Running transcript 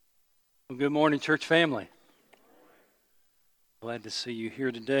Well, good morning, church family. Glad to see you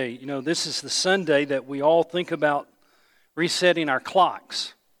here today. You know, this is the Sunday that we all think about resetting our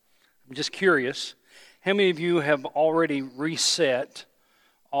clocks. I'm just curious, how many of you have already reset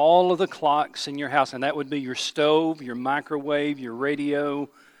all of the clocks in your house? And that would be your stove, your microwave, your radio,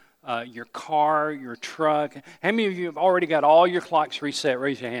 your car, your truck. How many of you have already got all your clocks reset?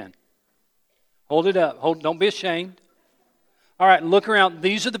 Raise your hand. Hold it up. Don't be ashamed. All right, look around.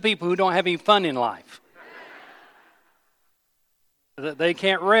 These are the people who don't have any fun in life. They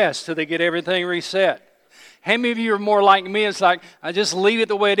can't rest till they get everything reset. How many of you are more like me? It's like, I just leave it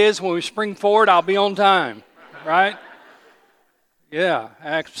the way it is. When we spring forward, I'll be on time. Right? Yeah,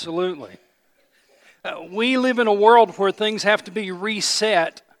 absolutely. We live in a world where things have to be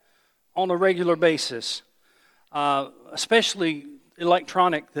reset on a regular basis, especially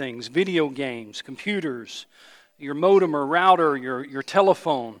electronic things, video games, computers, your modem or router, your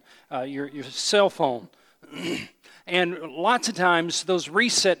telephone, your cell phone. And lots of times those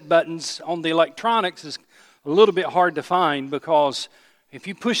reset buttons on the electronics is a little bit hard to find, because if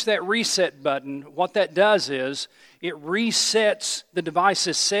you push that reset button, what that does is it resets the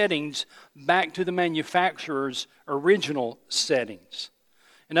device's settings back to the manufacturer's original settings.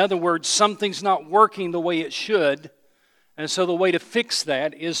 In other words, something's not working the way it should, and so the way to fix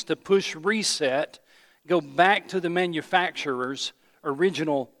that is to push reset, go back to the manufacturer's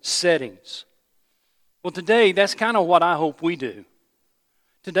original settings. Well, today, that's kind of what I hope we do.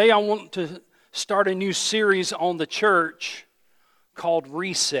 Today, I want to start a new series on the church called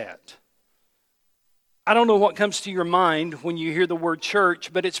Reset. I don't know what comes to your mind when you hear the word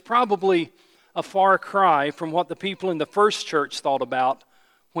church, but it's probably a far cry from what the people in the first church thought about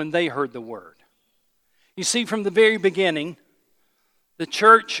when they heard the word. You see, from the very beginning, the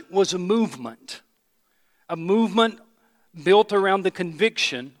church was a movement built around the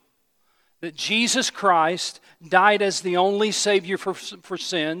conviction that Jesus Christ died as the only Savior for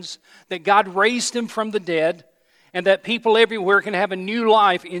sins, that God raised Him from the dead, and that people everywhere can have a new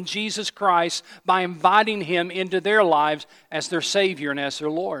life in Jesus Christ by inviting Him into their lives as their Savior and as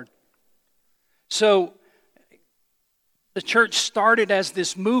their Lord. So, the church started as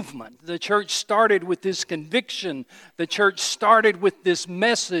this movement. The church started with this conviction. The church started with this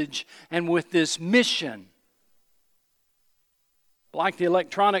message and with this mission. Like the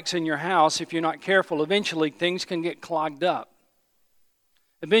electronics in your house, if you're not careful, eventually things can get clogged up.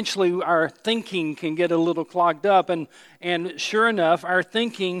 Eventually our thinking can get a little clogged up, and sure enough, our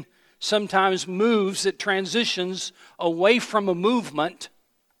thinking sometimes moves, it transitions away from a movement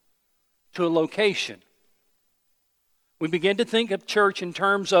to a location. We begin to think of church in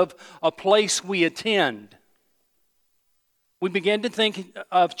terms of a place we attend. We begin to think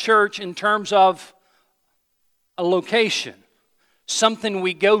of church in terms of a location, something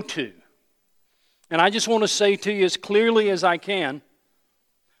we go to. And I just want to say to you as clearly as I can,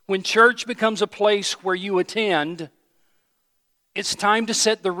 when church becomes a place where you attend, it's time to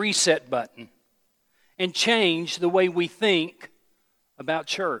set the reset button and change the way we think about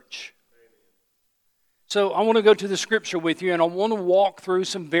church. So I want to go to the scripture with you, and I want to walk through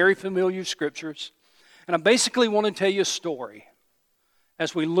some very familiar scriptures. And I basically want to tell you a story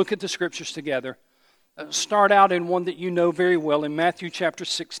as we look at the scriptures together. Start out in one that you know very well, in Matthew chapter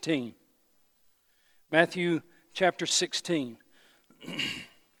 16. Matthew chapter 16.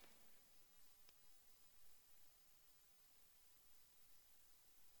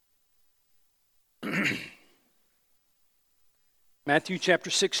 Matthew chapter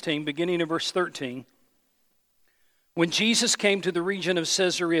 16, beginning in verse 13. When Jesus came to the region of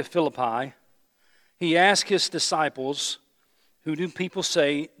Caesarea Philippi, He asked His disciples, "Who do people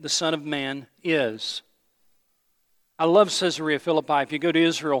say the Son of Man is?" I love Caesarea Philippi. If you go to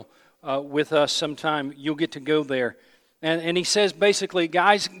Israel with us sometime, you'll get to go there. And He says basically,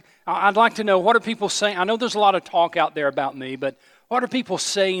 guys, I'd like to know, what are people saying? I know there's a lot of talk out there about me, but what are people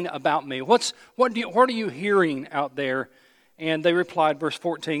saying about me? What are you hearing out there? And they replied, verse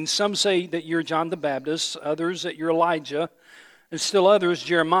 14, "Some say that you're John the Baptist, others that you're Elijah, and still others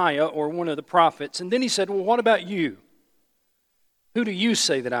Jeremiah or one of the prophets." And then He said, "Well, what about you? Who do you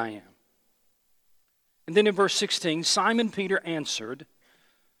say that I am?" And then in verse 16, Simon Peter answered.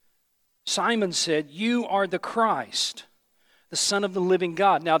 Simon said, "You are the Christ, the Son of the living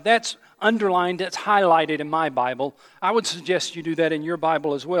God." Now that's underlined, that's highlighted in my Bible. I would suggest you do that in your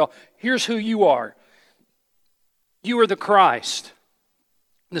Bible as well. Here's who you are. You are the Christ,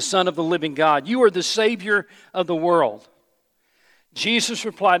 the Son of the living God. You are the Savior of the world. Jesus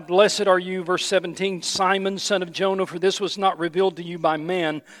replied, "Blessed are you," verse 17, "Simon, son of Jonah, for this was not revealed to you by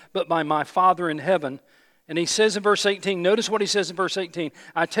man, but by my Father in heaven. And he says in verse 18, notice what he says in verse 18.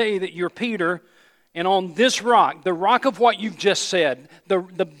 I tell you that you're Peter, and on this rock, the rock of what you've just said,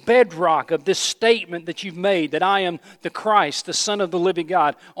 the bedrock of this statement that you've made, that I am the Christ, the Son of the living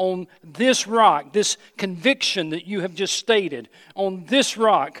God, on this rock, this conviction that you have just stated, on this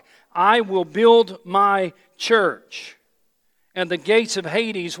rock, I will build my church, and the gates of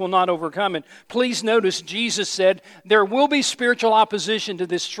Hades will not overcome it. Please notice Jesus said, there will be spiritual opposition to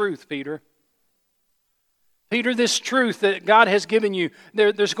this truth, Peter. Peter, this truth that God has given you,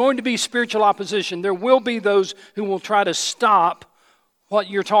 there's going to be spiritual opposition. There will be those who will try to stop what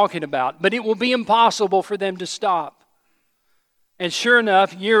you're talking about, but it will be impossible for them to stop. And sure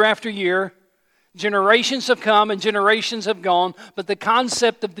enough, year after year, generations have come and generations have gone, but the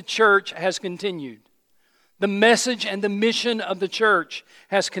concept of the church has continued. The message and the mission of the church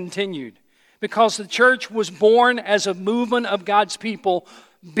has continued because the church was born as a movement of God's people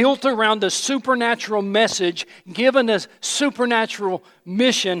built around a supernatural message, given a supernatural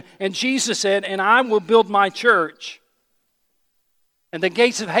mission. And Jesus said, and I will build my church. And the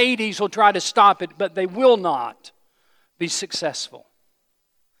gates of Hades will try to stop it, but they will not be successful.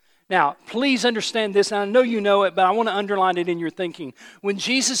 Now, please understand this, and I know you know it, but I want to underline it in your thinking. When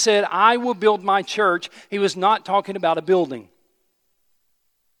Jesus said, I will build my church, He was not talking about a building.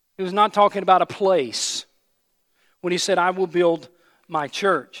 He was not talking about a place. When He said, I will build my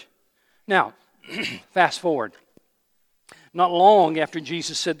church. Now, fast forward. Not long after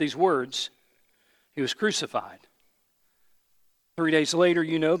Jesus said these words, He was crucified. 3 days later,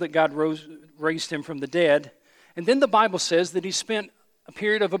 you know that God raised Him from the dead. And then the Bible says that He spent a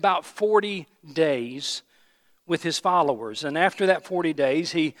period of about 40 days with His followers. And after that 40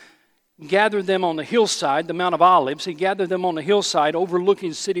 days, He gathered them on the hillside, the Mount of Olives. He gathered them on the hillside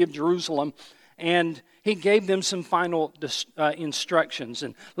overlooking the city of Jerusalem. And He gave them some final instructions.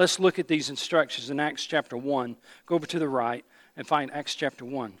 And let's look at these instructions in Acts chapter 1. Go over to the right and find Acts chapter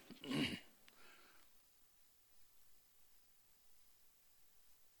 1.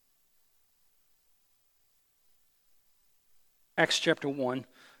 Acts chapter 1,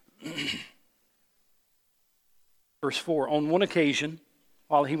 verse 4. On one occasion,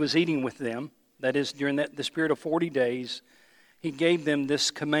 while He was eating with them, that is, during this period of 40 days, He gave them this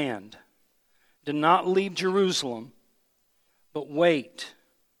command. Do not leave Jerusalem, but wait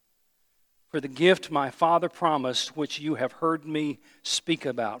for the gift my Father promised, which you have heard me speak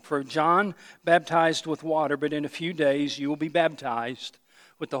about. For John baptized with water, but in a few days you will be baptized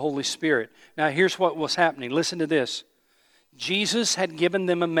with the Holy Spirit. Now here's what was happening. Listen to this. Jesus had given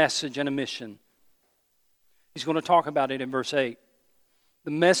them a message and a mission. He's going to talk about it in verse 8.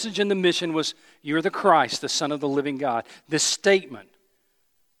 The message and the mission was, you're the Christ, the Son of the living God. This statement,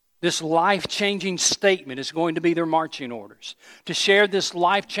 this life-changing statement is going to be their marching orders. To share this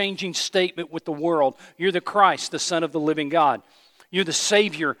life-changing statement with the world. You're the Christ, the Son of the living God. You're the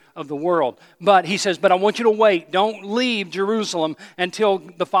Savior of the world. But He says, but I want you to wait. Don't leave Jerusalem until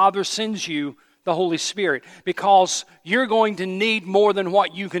the Father sends you the Holy Spirit, because you're going to need more than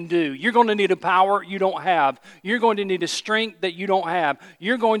what you can do. You're going to need a power you don't have. You're going to need a strength that you don't have.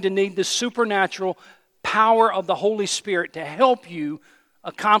 You're going to need the supernatural power of the Holy Spirit to help you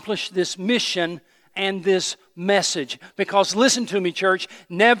accomplish this mission and this message. Because listen to me, church,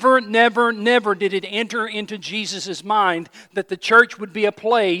 never did it enter into Jesus' mind that the church would be a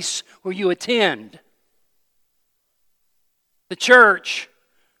place where you attend. The church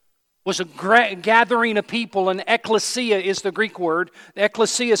was a gathering of people, and ecclesia is the Greek word. The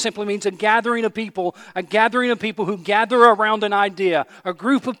ecclesia simply means a gathering of people who gather around an idea, a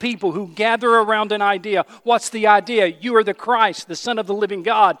group of people who gather around an idea. What's the idea? You are the Christ, the Son of the living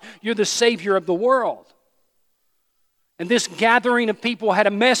God. You're the Savior of the world. And this gathering of people had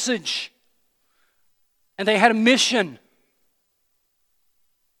a message, and they had a mission,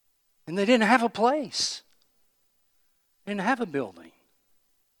 and they didn't have a place. They didn't have a building.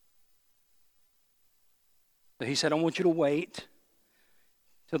 So He said, I want you to wait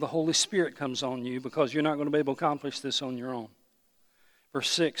till the Holy Spirit comes on you, because you're not going to be able to accomplish this on your own. Verse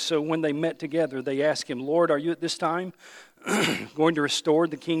 6, so when they met together, they asked Him, Lord, are you at this time going to restore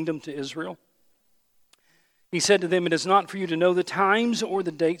the kingdom to Israel? He said to them, it is not for you to know the times or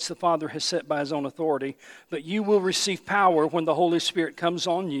the dates the Father has set by His own authority, but you will receive power when the Holy Spirit comes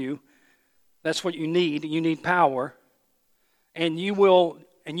on you. That's what you need. You need power. And you will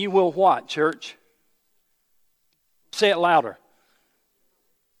what, church? Say it louder.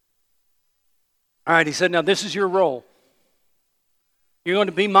 All right, He said, now this is your role. You're going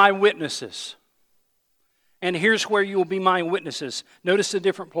to be my witnesses. And here's where you will be my witnesses. Notice the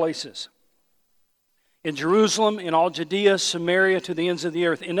different places. In Jerusalem, in all Judea, Samaria, to the ends of the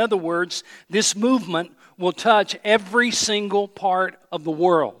earth. In other words, this movement will touch every single part of the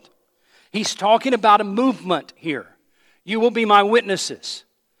world. He's talking about a movement here. You will be my witnesses.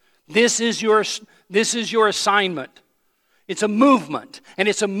 This is your assignment. It's a movement, and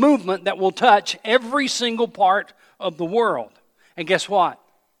it's a movement that will touch every single part of the world. And guess what?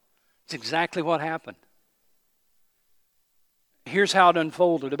 It's exactly what happened. Here's how it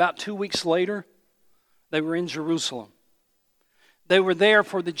unfolded. About 2 weeks later, they were in Jerusalem. They were there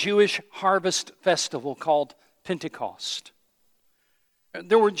for the Jewish harvest festival called Pentecost.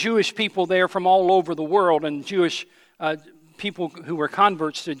 There were Jewish people there from all over the world, and Jewish people who were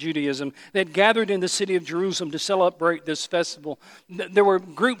converts to Judaism that gathered in the city of Jerusalem to celebrate this festival. There were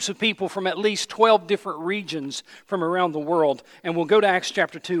groups of people from at least 12 different regions from around the world. And we'll go to Acts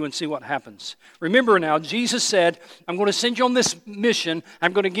chapter 2 and see what happens. Remember now, Jesus said, I'm going to send you on this mission.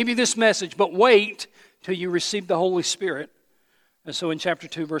 I'm going to give you this message, but wait till you receive the Holy Spirit. And so in chapter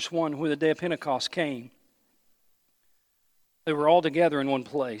 2, verse 1, when the day of Pentecost came, they were all together in one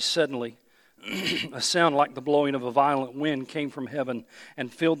place. Suddenly, a sound like the blowing of a violent wind came from heaven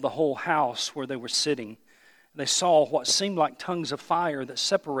and filled the whole house where they were sitting. They saw what seemed like tongues of fire that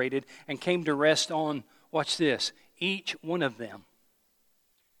separated and came to rest on, watch this, each one of them.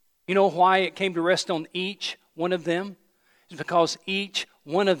 You know why it came to rest on each one of them? It's because each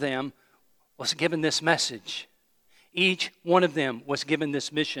one of them was given this message. Each one of them was given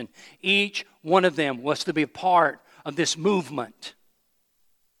this mission. Each one of them was to be a part of this movement.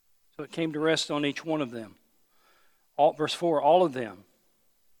 So it came to rest on each one of them. Verse 4, all of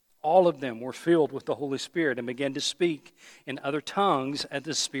them were filled with the Holy Spirit and began to speak in other tongues as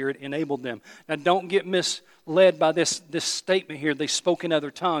the Spirit enabled them. Now don't get misled by this statement here, they spoke in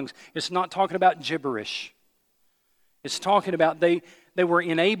other tongues. It's not talking about gibberish. It's talking about they were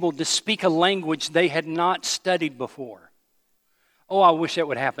enabled to speak a language they had not studied before. Oh, I wish that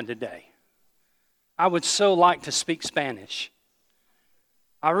would happen today. I would so like to speak Spanish.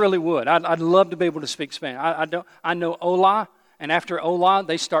 I really would. I'd love to be able to speak Spanish. I know hola, and after hola,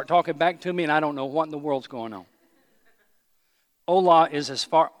 they start talking back to me, and I don't know what in the world's going on. Hola is as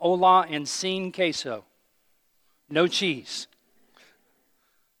far, hola and sin queso. No cheese.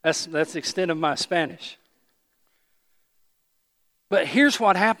 That's the extent of my Spanish. But here's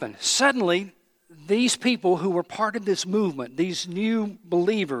what happened. Suddenly, these people who were part of this movement, these new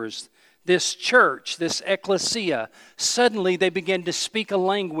believers, this church, this ecclesia, suddenly they began to speak a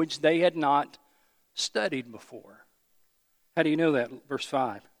language they had not studied before. How do you know that? Verse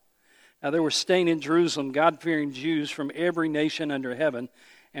 5. Now there were staying in Jerusalem God-fearing Jews from every nation under heaven.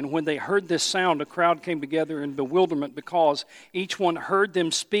 And when they heard this sound, a crowd came together in bewilderment because each one heard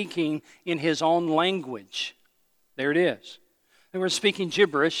them speaking in his own language. There it is. They were speaking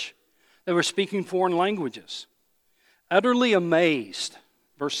gibberish. They were speaking foreign languages. Utterly amazed,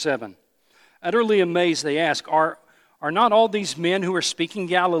 verse 7. Utterly amazed, they ask, Are not all these men who are speaking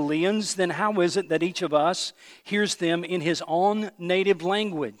Galileans? Then how is it that each of us hears them in his own native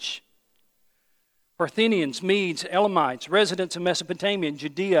language? Parthians, Medes, Elamites, residents of Mesopotamia,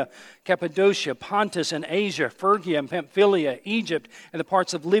 Judea, Cappadocia, Pontus and Asia, Phrygia and Pamphylia, Egypt, and the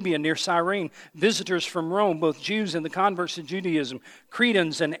parts of Libya near Cyrene, visitors from Rome, both Jews and the converts to Judaism,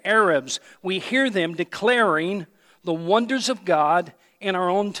 Cretans and Arabs, we hear them declaring the wonders of God in our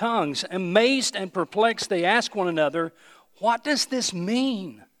own tongues. Amazed and perplexed, they ask one another, what does this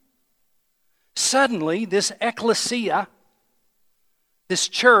mean? Suddenly, this ecclesia, this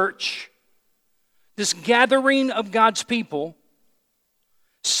church, this gathering of God's people,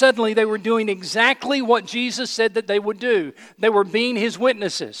 suddenly they were doing exactly what Jesus said that they would do. They were being His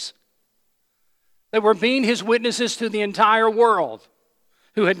witnesses. They were being His witnesses to the entire world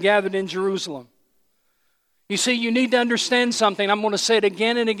who had gathered in Jerusalem. You see, you need to understand something. I'm going to say it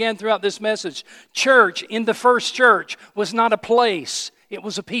again and again throughout this message. Church, in the first church, was not a place. It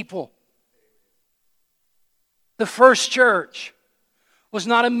was a people. The first church was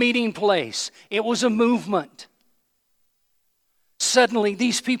not a meeting place. It was a movement. Suddenly,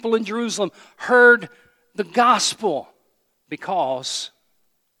 these people in Jerusalem heard the gospel because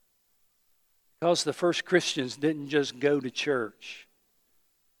the first Christians didn't just go to church.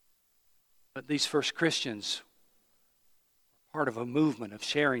 But these first Christians were part of a movement of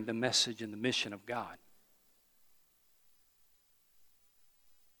sharing the message and the mission of God.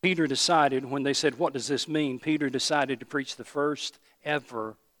 Peter decided, when they said, what does this mean? Peter decided to preach the first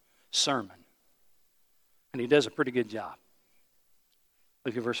ever sermon. And he does a pretty good job.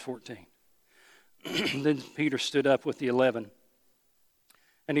 Look at verse 14. Then Peter stood up with the 11,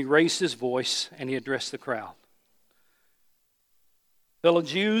 and he raised his voice, and he addressed the crowd. Fellow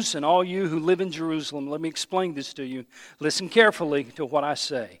Jews and all you who live in Jerusalem, let me explain this to you. Listen carefully to what I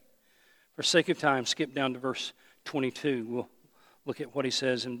say. For sake of time, skip down to verse 22. We'll look at what he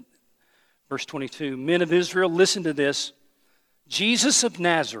says in verse 22. Men of Israel, listen to this. Jesus of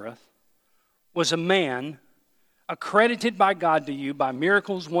Nazareth was a man accredited by God to you by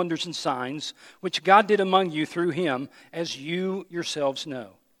miracles, wonders, and signs, which God did among you through him, as you yourselves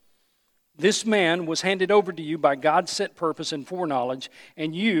know. This man was handed over to you by God's set purpose and foreknowledge,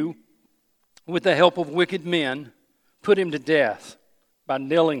 and you, with the help of wicked men, put him to death by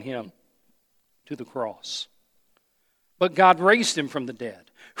nailing him to the cross. But God raised him from the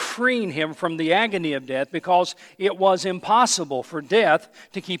dead, freeing him from the agony of death, because it was impossible for death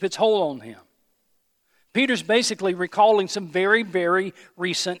to keep its hold on him. Peter's basically recalling some very, very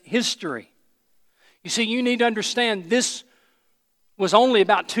recent history. You see, you need to understand this was only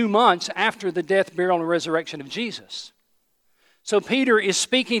about 2 months after the death, burial, and resurrection of Jesus. So Peter is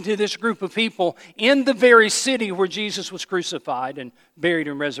speaking to this group of people in the very city where Jesus was crucified and buried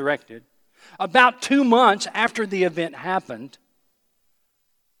and resurrected, about 2 months after the event happened.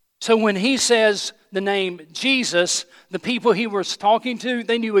 So when he says the name Jesus, the people he was talking to,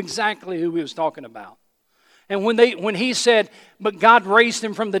 they knew exactly who he was talking about. And when he said, but God raised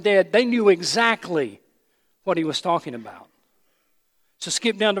him from the dead, they knew exactly what he was talking about. So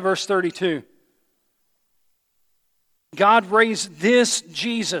skip down to verse 32. God raised this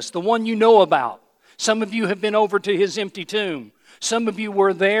Jesus, the one you know about. Some of you have been over to his empty tomb. Some of you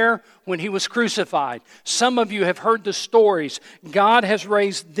were there when he was crucified. Some of you have heard the stories. God has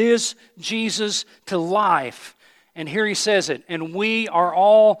raised this Jesus to life. And here he says it, and we are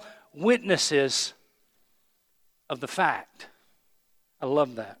all witnesses of the fact. I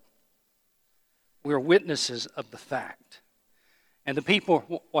love that. We're witnesses of the fact. And the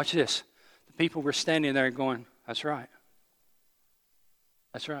people, watch this, the people were standing there going, that's right.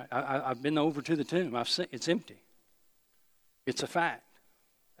 That's right. I've been over to the tomb. I've seen it's empty. It's a fact.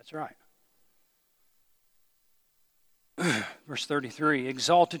 That's right. Verse 33,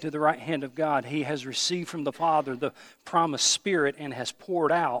 exalted to the right hand of God, he has received from the Father the promised Spirit and has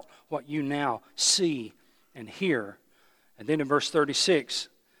poured out what you now see and hear. And then in verse 36,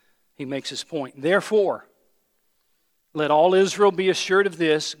 he makes his point. Therefore, let all Israel be assured of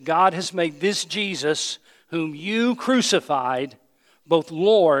this, God has made this Jesus, whom you crucified, both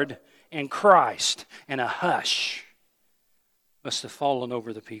Lord and Christ. And a hush must have fallen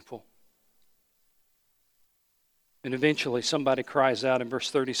over the people. And eventually somebody cries out in verse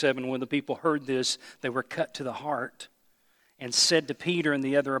 37, when the people heard this, they were cut to the heart and said to Peter and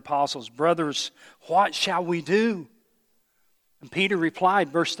the other apostles, brothers, what shall we do? And Peter replied,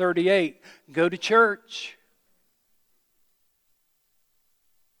 verse 38, go to church.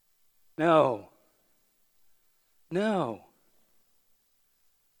 No.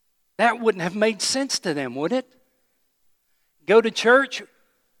 That wouldn't have made sense to them, would it? Go to church?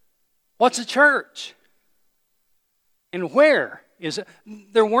 What's a church? And where is it?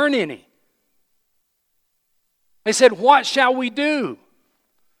 There weren't any. They said, what shall we do?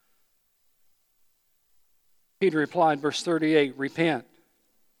 Peter replied, verse 38, repent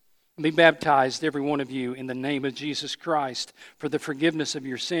and be baptized, every one of you, in the name of Jesus Christ for the forgiveness of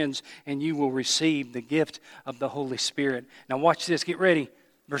your sins, and you will receive the gift of the Holy Spirit. Now watch this, get ready.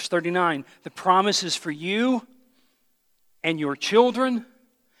 Verse 39, the promise is for you and your children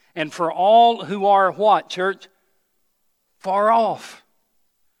and for all who are what, church? Far off.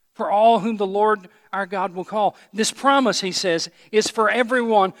 For all whom the Lord our God will call. This promise, he says, is for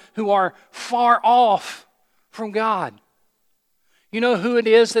everyone who are far off from God. You know who it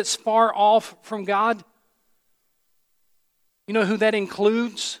is that's far off from God? You know who that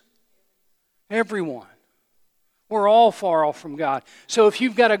includes? Everyone. We're all far off from God. So if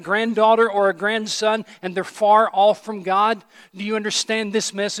you've got a granddaughter or a grandson and they're far off from God, do you understand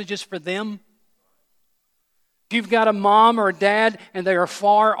this message is for them? If you've got a mom or a dad and they are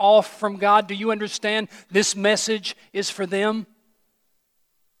far off from God, do you understand this message is for them?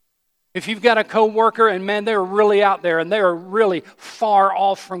 If you've got a coworker and man, they're really out there and they are really far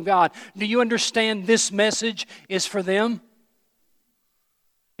off from God, do you understand this message is for them?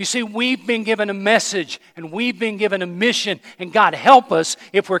 You see, we've been given a message and we've been given a mission, and God help us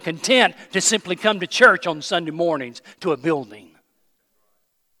if we're content to simply come to church on Sunday mornings to a building.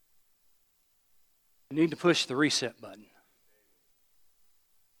 We need to push the reset button.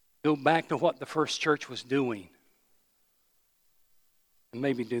 Go back to what the first church was doing. And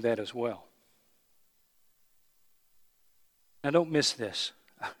maybe do that as well. Now don't miss this.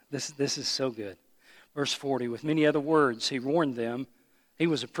 This is so good. Verse 40, with many other words, he warned them. He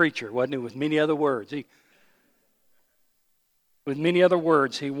was a preacher, wasn't he? With many other words. With many other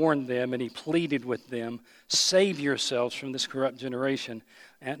words, he warned them and he pleaded with them, save yourselves from this corrupt generation.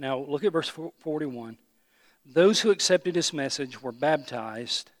 And now look at verse 41. Those who accepted his message were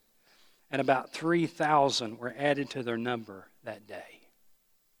baptized, and about 3,000 were added to their number that day.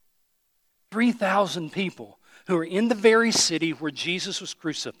 3,000 people who are in the very city where Jesus was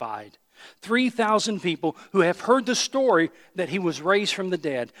crucified. 3,000 people who have heard the story that he was raised from the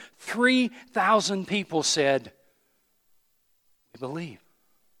dead. 3,000 people said, we believe.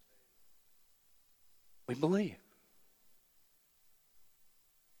 We believe.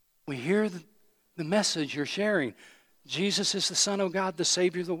 We hear the message you're sharing. Jesus is the Son of God, the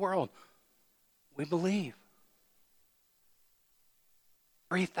Savior of the world. We believe.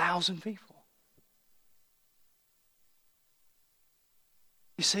 3,000 people.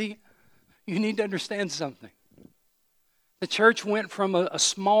 You see, you need to understand something. The church went from a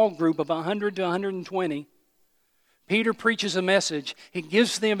small group of 100 to 120. Peter preaches a message. He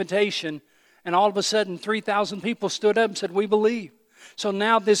gives the invitation, and all of a sudden 3,000 people stood up and said, we believe. So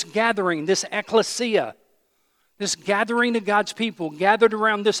now this gathering, this ecclesia, this gathering of God's people gathered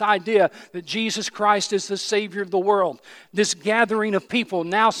around this idea that Jesus Christ is the Savior of the world. This gathering of people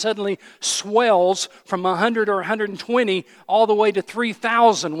now suddenly swells from 100 or 120 all the way to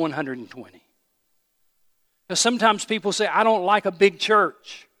 3,120. Now sometimes people say, I don't like a big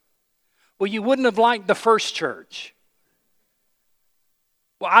church. Well, you wouldn't have liked the first church.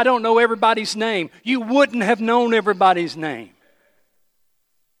 Well, I don't know everybody's name. You wouldn't have known everybody's name.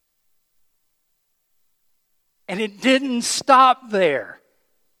 And it didn't stop there.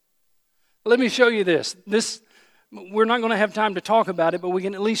 Let me show you this. We're not going to have time to talk about it, but we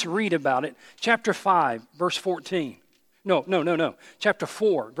can at least read about it. Chapter 5, verse 14. No. Chapter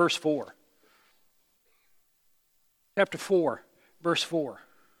 4, verse 4. Chapter 4, verse 4.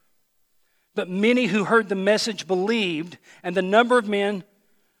 But many who heard the message believed, and the number of men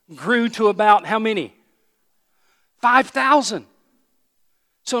grew to about how many? 5,000.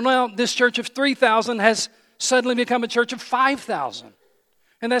 So now this church of 3,000 has suddenly become a church of 5,000.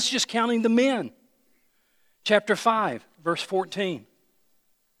 And that's just counting the men. Chapter 5, verse 14.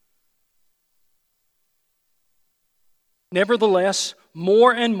 Nevertheless,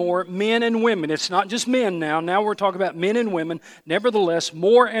 more and more men and women, it's not just men now we're talking about men and women. Nevertheless,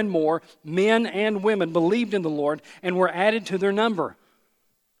 more and more men and women believed in the Lord and were added to their number.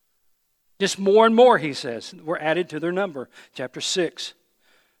 Just more and more, he says, were added to their number. Chapter 6,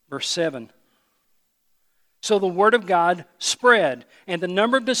 verse 7. So the word of God spread, and the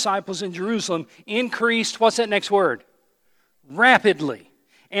number of disciples in Jerusalem increased, what's that next word? Rapidly.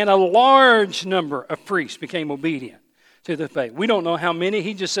 And a large number of priests became obedient to the faith. We don't know how many.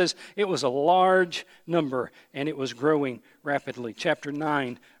 He just says it was a large number, and it was growing rapidly. Chapter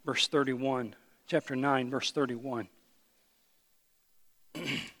 9, verse 31. Chapter 9, verse 31.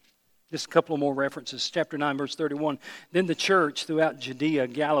 Just a couple of more references. Chapter 9, verse 31. Then the church throughout Judea,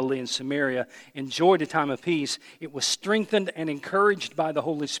 Galilee, and Samaria enjoyed a time of peace. It was strengthened and encouraged by the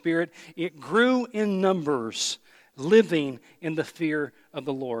Holy Spirit. It grew in numbers, living in the fear of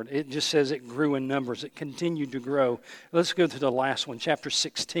the Lord. It just says it grew in numbers. It continued to grow. Let's go to the last one. Chapter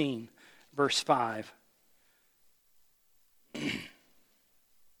 16, verse 5.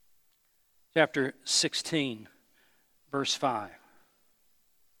 Chapter 16, verse 5.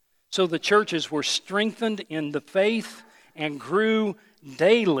 So the churches were strengthened in the faith and grew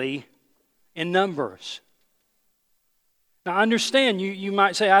daily in numbers. Now understand, you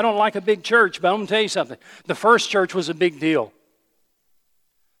might say, I don't like a big church, but I'm going to tell you something. The first church was a big deal.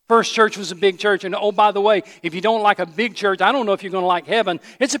 First church was a big church. And oh, by the way, if you don't like a big church, I don't know if you're going to like heaven.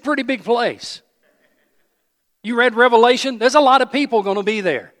 It's a pretty big place. You read Revelation? There's a lot of people going to be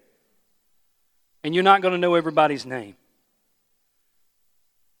there. And you're not going to know everybody's name.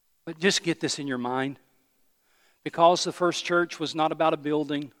 But just get this in your mind. Because the first church was not about a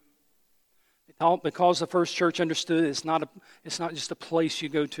building, because the first church understood it's not just a place you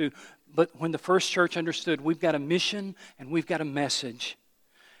go to, but when the first church understood we've got a mission and we've got a message,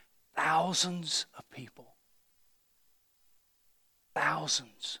 thousands of people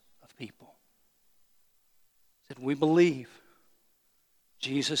said, we believe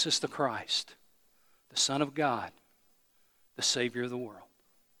Jesus is the Christ, the Son of God, the Savior of the world.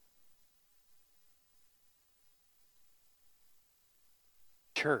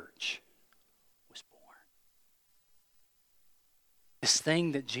 Church was born. This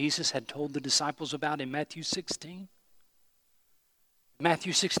thing that Jesus had told the disciples about in Matthew 16.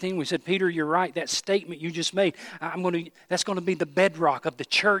 Matthew 16, we said, Peter, you're right. That statement you just made, that's going to be the bedrock of the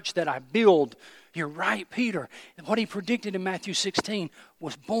church that I build. You're right, Peter. And what he predicted in Matthew 16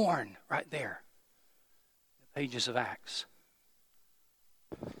 was born right there. The pages of Acts.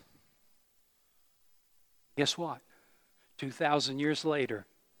 Guess what? 2,000 years later,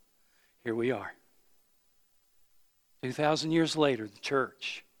 here we are. 2,000 years later, the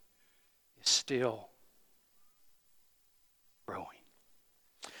church is still growing.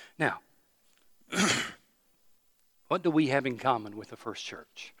 Now, what do we have in common with the first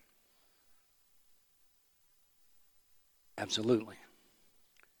church? Absolutely.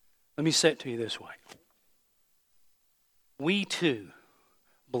 Let me say it to you this way. We too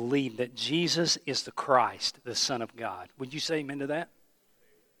believe that Jesus is the Christ, the Son of God. Would you say amen to that?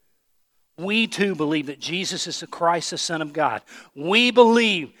 We too believe that Jesus is the Christ, the Son of God. We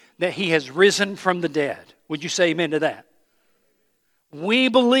believe that He has risen from the dead. Would you say amen to that? We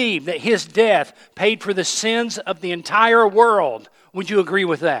believe that His death paid for the sins of the entire world. Would you agree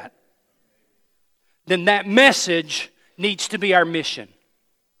with that? Then that message needs to be our mission.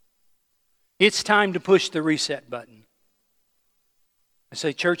 It's time to push the reset button. I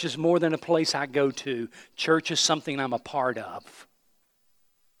say church is more than a place I go to. Church is something I'm a part of.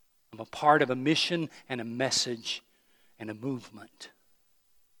 I'm a part of a mission and a message and a movement.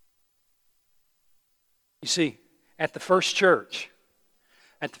 You see, at the first church,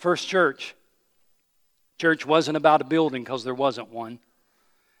 church wasn't about a building because there wasn't one.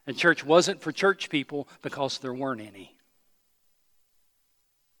 And church wasn't for church people because there weren't any.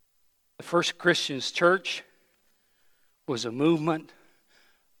 The first Christians' church was a movement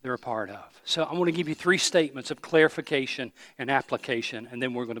they're a part of. So I want to give you 3 statements of clarification and application, and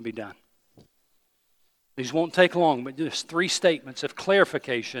then we're going to be done. These won't take long, but just 3 statements of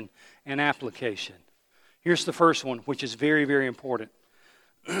clarification and application. Here's the first one, which is very, very important.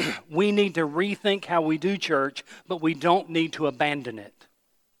 We need to rethink how we do church, but we don't need to abandon it.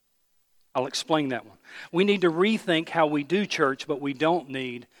 I'll explain that one. We need to rethink how we do church, but we don't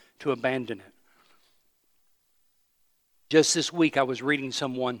need to abandon it. Just this week I was reading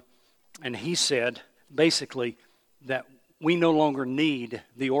someone, and he said basically that we no longer need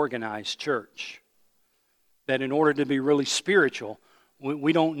the organized church. That in order to be really spiritual,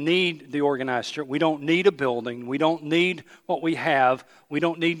 we don't need the organized church. We don't need a building. We don't need what we have. We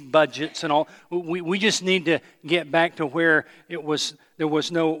don't need budgets and all. We just need to get back to where there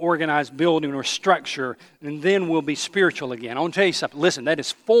was no organized building or structure, and then we'll be spiritual again. I want to tell you something. Listen, that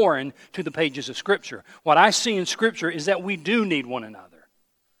is foreign to the pages of Scripture. What I see in Scripture is that we do need one another.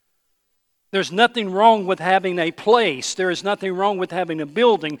 There's nothing wrong with having a place. There is nothing wrong with having a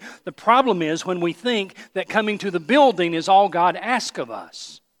building. The problem is when we think that coming to the building is all God asks of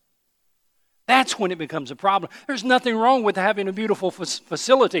us. That's when it becomes a problem. There's nothing wrong with having a beautiful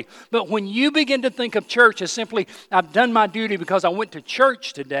facility. But when you begin to think of church as simply, I've done my duty because I went to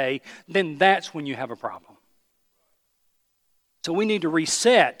church today, then that's when you have a problem. So we need to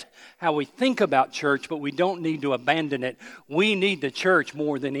reset how we think about church, but we don't need to abandon it. We need the church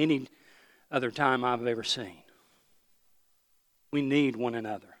more than any other time I've ever seen. We need one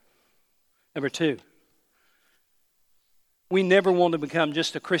another. Number 2, we never want to become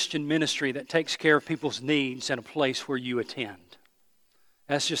just a Christian ministry that takes care of people's needs in a place where you attend.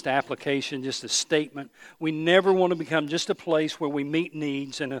 That's just application, just a statement. We never want to become just a place where we meet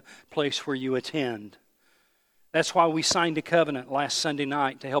needs and a place where you attend. That's why we signed a covenant last Sunday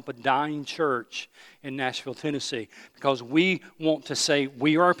night to help a dying church in Nashville, Tennessee. Because we want to say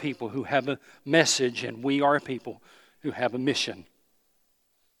we are people who have a message and we are people who have a mission.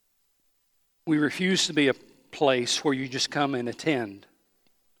 We refuse to be a place where you just come and attend.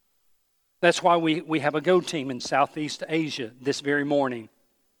 That's why we have a Go team in Southeast Asia this very morning.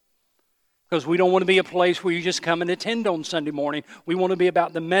 Because we don't want to be a place where you just come and attend on Sunday morning. We want to be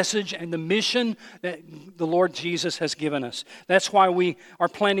about the message and the mission that the Lord Jesus has given us. That's why we are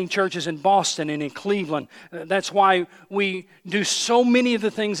planting churches in Boston and in Cleveland. That's why we do so many of the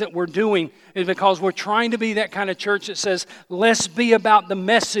things that we're doing, is because we're trying to be that kind of church that says, let's be about the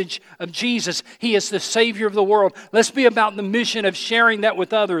message of Jesus. He is the Savior of the world. Let's be about the mission of sharing that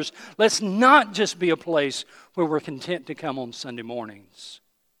with others. Let's not just be a place where we're content to come on Sunday mornings.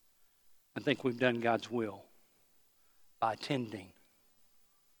 I think we've done God's will by attending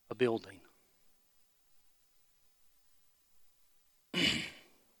a building.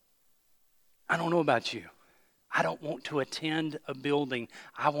 I don't know about you. I don't want to attend a building.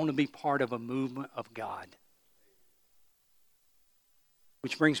 I want to be part of a movement of God.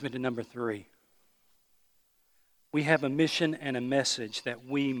 Which brings me to number 3. We have a mission and a message that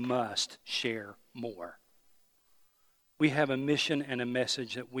we must share more. We have a mission and a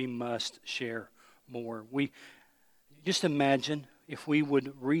message that we must share more. Just imagine if we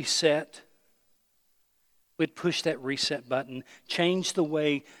would reset, we'd push that reset button, change the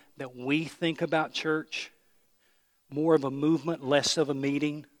way that we think about church. More of a movement, less of a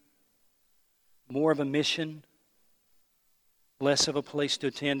meeting. More of a mission, less of a place to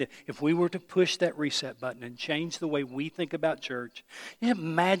attend. If we were to push that reset button and change the way we think about church, you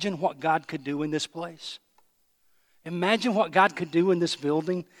imagine what God could do in this place. Imagine what God could do in this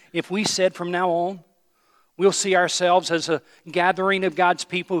building if we said from now on, we'll see ourselves as a gathering of God's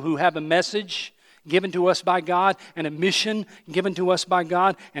people who have a message given to us by God and a mission given to us by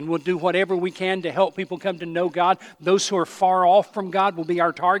God, and we'll do whatever we can to help people come to know God. Those who are far off from God will be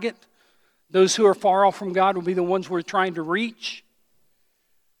our target. Those who are far off from God will be the ones we're trying to reach.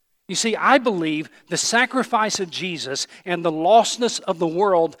 You see, I believe the sacrifice of Jesus and the lostness of the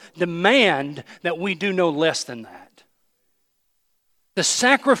world demand that we do no less than that. The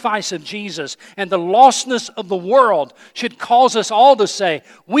sacrifice of Jesus and the lostness of the world should cause us all to say,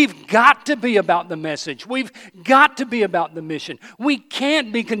 we've got to be about the message. We've got to be about the mission. We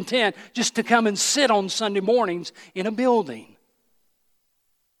can't be content just to come and sit on Sunday mornings in a building.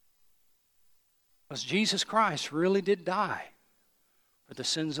 Because Jesus Christ really did die for the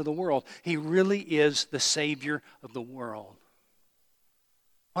sins of the world. He really is the Savior of the world.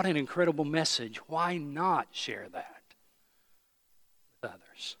 What an incredible message. Why not share that with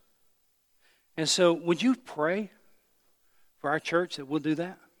others? And so, would you pray for our church that we'll do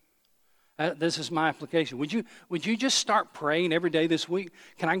that? This is my application. Would you just start praying every day this week?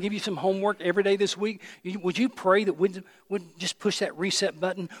 Can I give you some homework every day this week? Would you pray that we'd just push that reset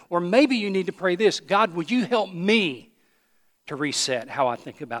button? Or maybe you need to pray this: God, would you help me to reset how I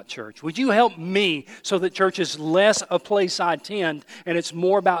think about church? Would you help me so that church is less a place I attend and it's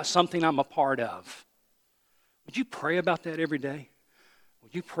more about something I'm a part of? Would you pray about that every day?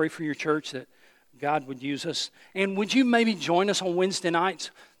 Would you pray for your church that God would use us? And would you maybe join us on Wednesday nights?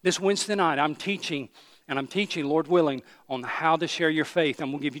 This Wednesday night, I'm teaching, Lord willing, on how to share your faith.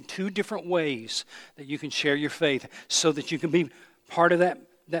 I'm going to give you 2 different ways that you can share your faith so that you can be part of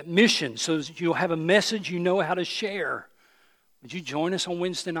that mission, so that you'll have a message you know how to share. Would you join us on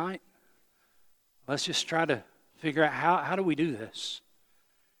Wednesday night? Let's just try to figure out how do we do this?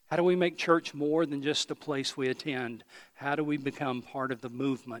 How do we make church more than just a place we attend? How do we become part of the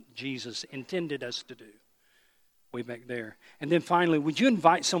movement Jesus intended us to do? Way back there. And then finally, would you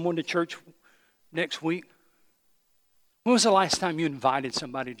invite someone to church next week? When was the last time you invited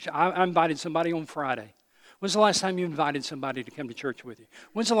somebody? I invited somebody on Friday. When's the last time you invited somebody to come to church with you?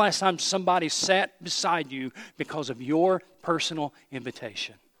 When's the last time somebody sat beside you because of your personal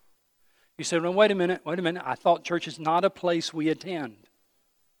invitation? You said, well, wait a minute. I thought church is not a place we attend.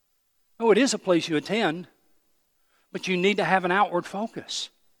 No, it is a place you attend, but you need to have an outward focus.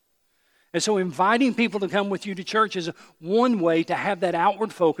 And so inviting people to come with you to church is one way to have that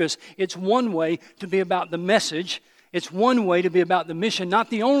outward focus. It's one way to be about the message. It's one way to be about the mission. Not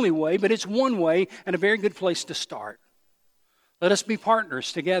the only way, but it's one way and a very good place to start. Let us be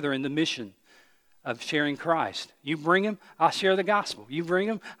partners together in the mission of sharing Christ. You bring him, I'll share the gospel. You bring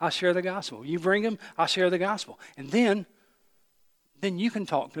him, I'll share the gospel. You bring him, I'll share the gospel. And then you can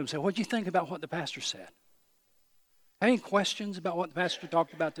talk to him and say, what do you think about what the pastor said? Any questions about what the pastor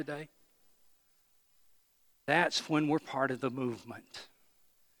talked about today? That's when we're part of the movement.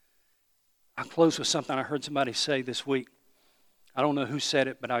 I'll close with something I heard somebody say this week. I don't know who said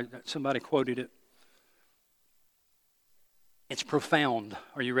it, but somebody quoted it. It's profound.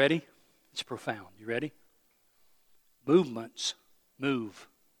 Are you ready? It's profound. You ready? Movements move.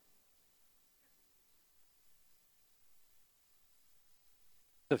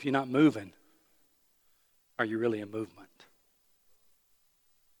 So if you're not moving, are you really a movement?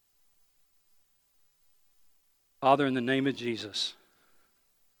 Father, in the name of Jesus,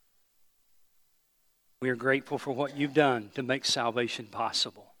 we are grateful for what you've done to make salvation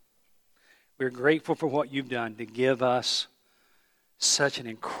possible. We're grateful for what you've done to give us such an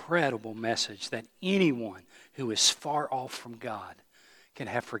incredible message that anyone who is far off from God can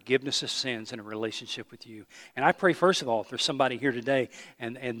have forgiveness of sins and a relationship with you. And I pray, first of all, if there's somebody here today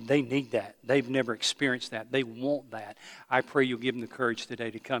and they need that, they've never experienced that, they want that, I pray you'll give them the courage today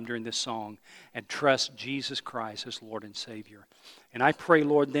to come during this song and trust Jesus Christ as Lord and Savior. And I pray,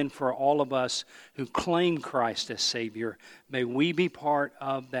 Lord, then for all of us who claim Christ as Savior, may we be part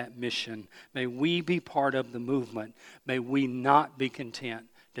of that mission. May we be part of the movement. May we not be content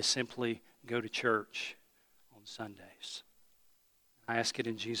to simply go to church on Sundays. I ask it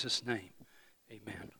in Jesus' name. Amen.